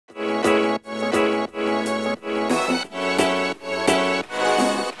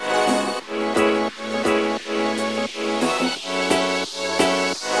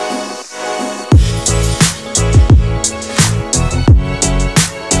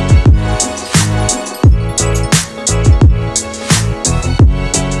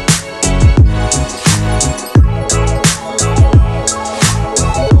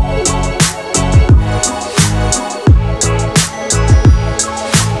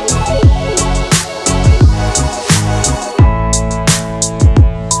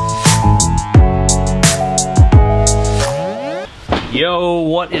Yo,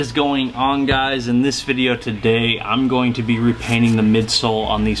 what is going on, guys? In this video today, I'm going to be repainting the midsole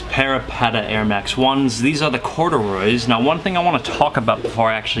on these pair of Patta Air Max 1s. These are the Corduroys. Now, one thing I want to talk about before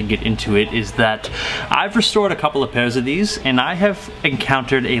I actually get into it is that I've restored a couple of pairs of these, and I have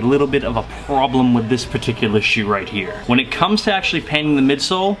encountered a little bit of a problem with this particular shoe right here. When it comes to actually painting the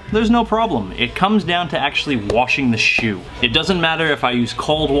midsole, there's no problem. It comes down to actually washing the shoe. It doesn't matter if I use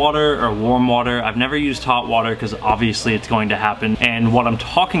cold water or warm water. I've never used hot water because obviously it's going to happen. And what I'm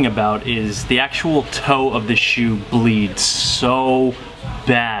talking about is the actual toe of the shoe bleeds so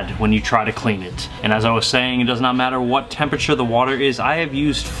bad when you try to clean it. And as I was saying, it does not matter what temperature the water is. I have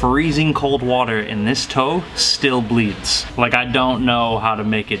used freezing cold water and this toe still bleeds. Like, I don't know how to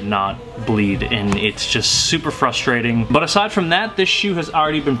make it not bleed, and it's just super frustrating. But aside from that, this shoe has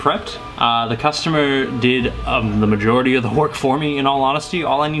already been prepped. The customer did the majority of the work for me, in all honesty.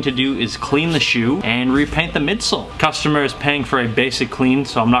 All I need to do is clean the shoe and repaint the midsole. Customer is paying for a basic clean,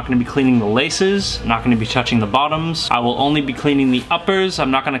 so I'm not going to be cleaning the laces, I'm not going to be touching the bottoms. I will only be cleaning the uppers.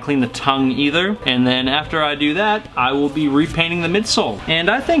 I'm not going to clean the tongue either. And then after I do that, I will be repainting the midsole. And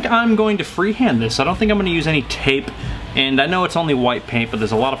I think I'm going to freehand this. I don't think I'm going to use any tape. And I know it's only white paint, but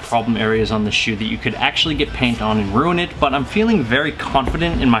there's a lot of problem areas on the shoe that you could actually get paint on and ruin it, but I'm feeling very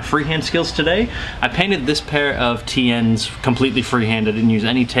confident in my freehand skills today. I painted this pair of TNs completely freehand. I didn't use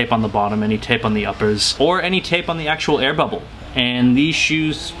any tape on the bottom, any tape on the uppers, or any tape on the actual air bubble. And these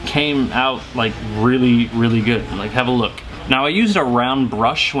shoes came out like really, really good. Like, have a look. Now, I used a round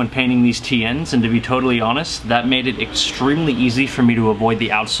brush when painting these TNs, and to be totally honest, that made it extremely easy for me to avoid the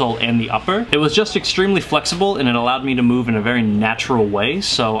outsole and the upper. It was just extremely flexible, and it allowed me to move in a very natural way,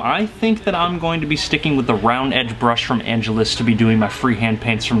 so I think that I'm going to be sticking with the round edge brush from Angelus to be doing my freehand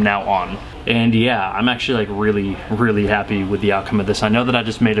paints from now on. And yeah, I'm actually like really happy with the outcome of this. I know that I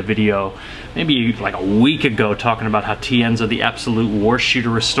just made a video maybe like a week ago talking about how TNs are the absolute worst shoe to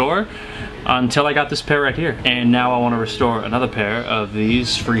restore, until I got this pair right here. And now I want to restore another pair of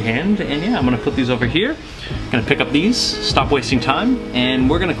these freehand, and yeah, I'm gonna put these over here. Gonna pick up these, stop wasting time, and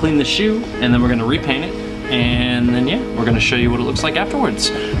we're gonna clean the shoe, and then we're gonna repaint it, and then yeah, we're gonna show you what it looks like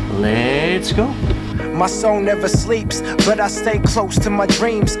afterwards. Let's go. My soul never sleeps, but I stay close to my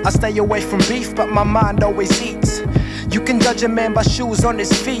dreams. I stay away from beef, but my mind always eats. You can judge a man by shoes on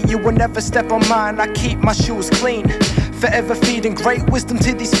his feet. You will never step on mine, I keep my shoes clean. Forever feeding great wisdom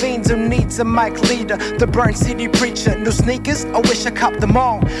to these fiends who needs a mic leader. The burnt city preacher, new sneakers, I wish I copped them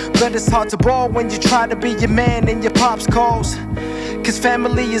all. But it's hard to ball when you try to be your man and your pops calls. Cause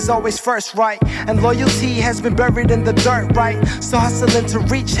family is always first, right? And loyalty has been buried in the dirt, right? So hustling to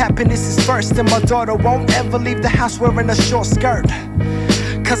reach happiness is first. And my daughter won't ever leave the house wearing a short skirt.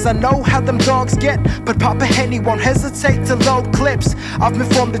 Cause I know how them dogs get, but Papa Henny won't hesitate to load clips. I've been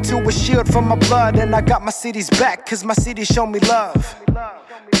formed into a shield for my blood, and I got my city's back, cause my city show me love.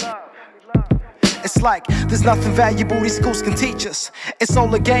 It's like there's nothing valuable these schools can teach us. It's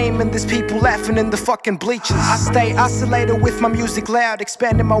all a game and there's people laughing in the fucking bleachers. I stay isolated with my music loud,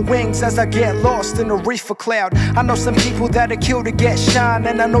 expanding my wings as I get lost in a reefer cloud. I know some people that are killed to get shine,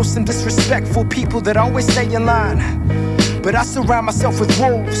 and I know some disrespectful people that always stay in line. But I surround myself with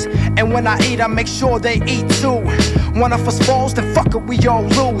wolves, and when I eat, I make sure they eat too. One of us falls, then fuck it, we all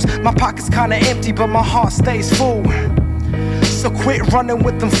lose. My pocket's kinda empty, but my heart stays full. So quit running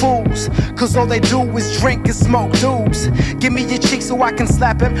with them fools, cause all they do is drink and smoke dudes. Give me your cheek so I can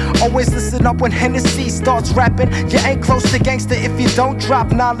slap him. Always listen up when Hennessy starts rapping. You ain't close to gangster if you don't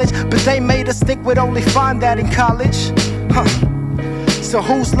drop knowledge, but they made us think we'd only find that in college. So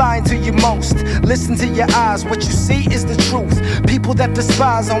who's lying to you most? Listen to your eyes, what you see is the truth. People that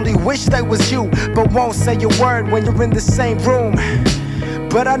despise only wish they was you, but won't say a word when you're in the same room.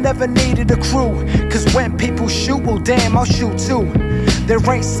 But I never needed a crew, cause when people shoot, well damn, I'll shoot too. There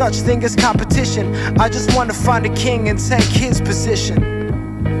ain't such thing as competition. I just wanna find a king and take his position.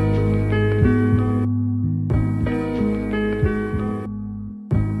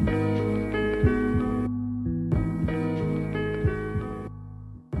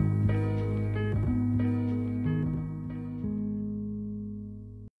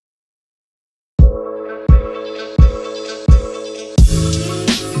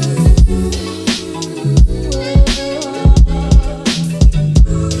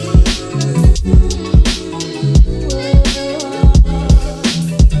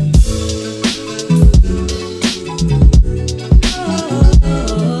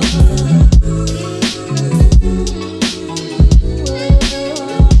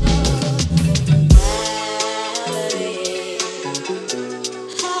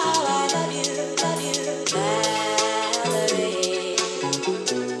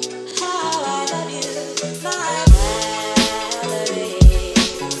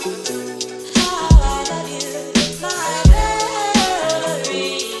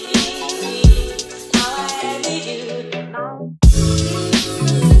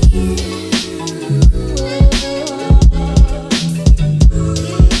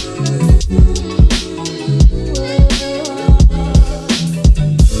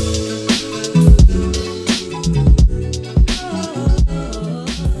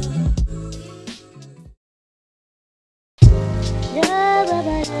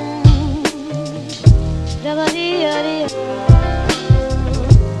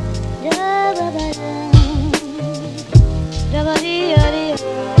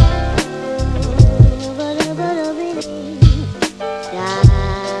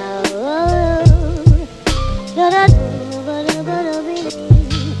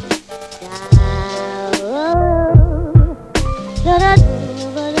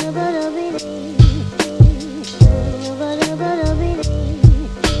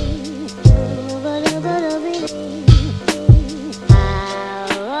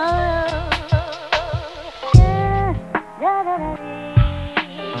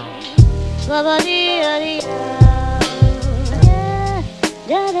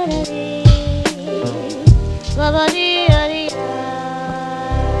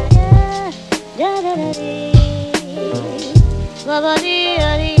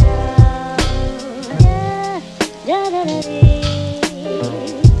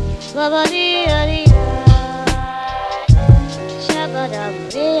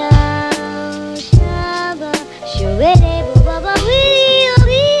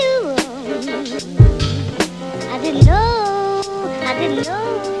 I didn't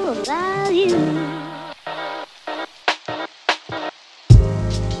know about you.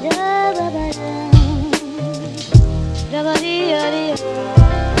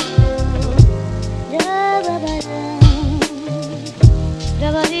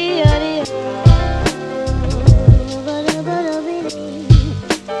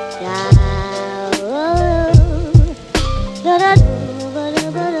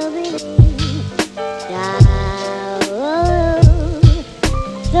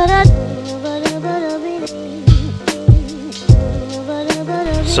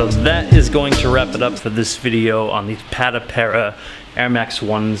 So that is going to wrap it up for this video on these Patta Air Max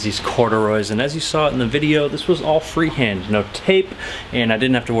 1s, these corduroys. And as you saw in the video, this was all freehand, no tape, and I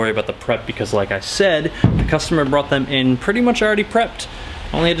didn't have to worry about the prep because, like I said, the customer brought them in pretty much already prepped.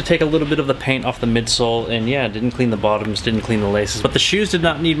 Only had to take a little bit of the paint off the midsole, and yeah, didn't clean the bottoms, didn't clean the laces. But the shoes did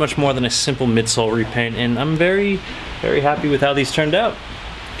not need much more than a simple midsole repaint, and I'm very, very happy with how these turned out.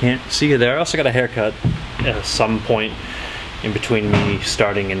 Can't see you there. I also got a haircut at some point in between me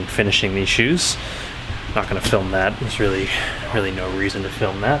starting and finishing these shoes. Not gonna film that. There's really no reason to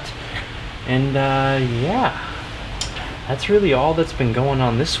film that. And yeah, that's really all that's been going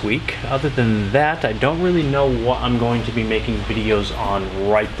on this week. Other than that, I don't really know what I'm going to be making videos on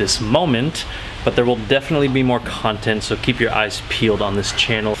right this moment, but there will definitely be more content, so keep your eyes peeled on this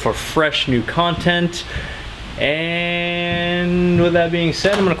channel for fresh new content. And with that being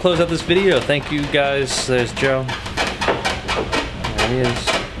said, I'm gonna close out this video. Thank you guys. There's Joe. There he is.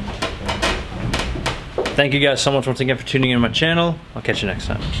 Thank you guys so much once again for tuning in to my channel. I'll catch you next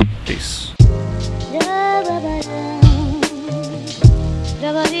time. Peace. Da ba da da,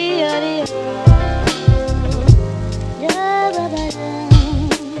 da ba dee da dee.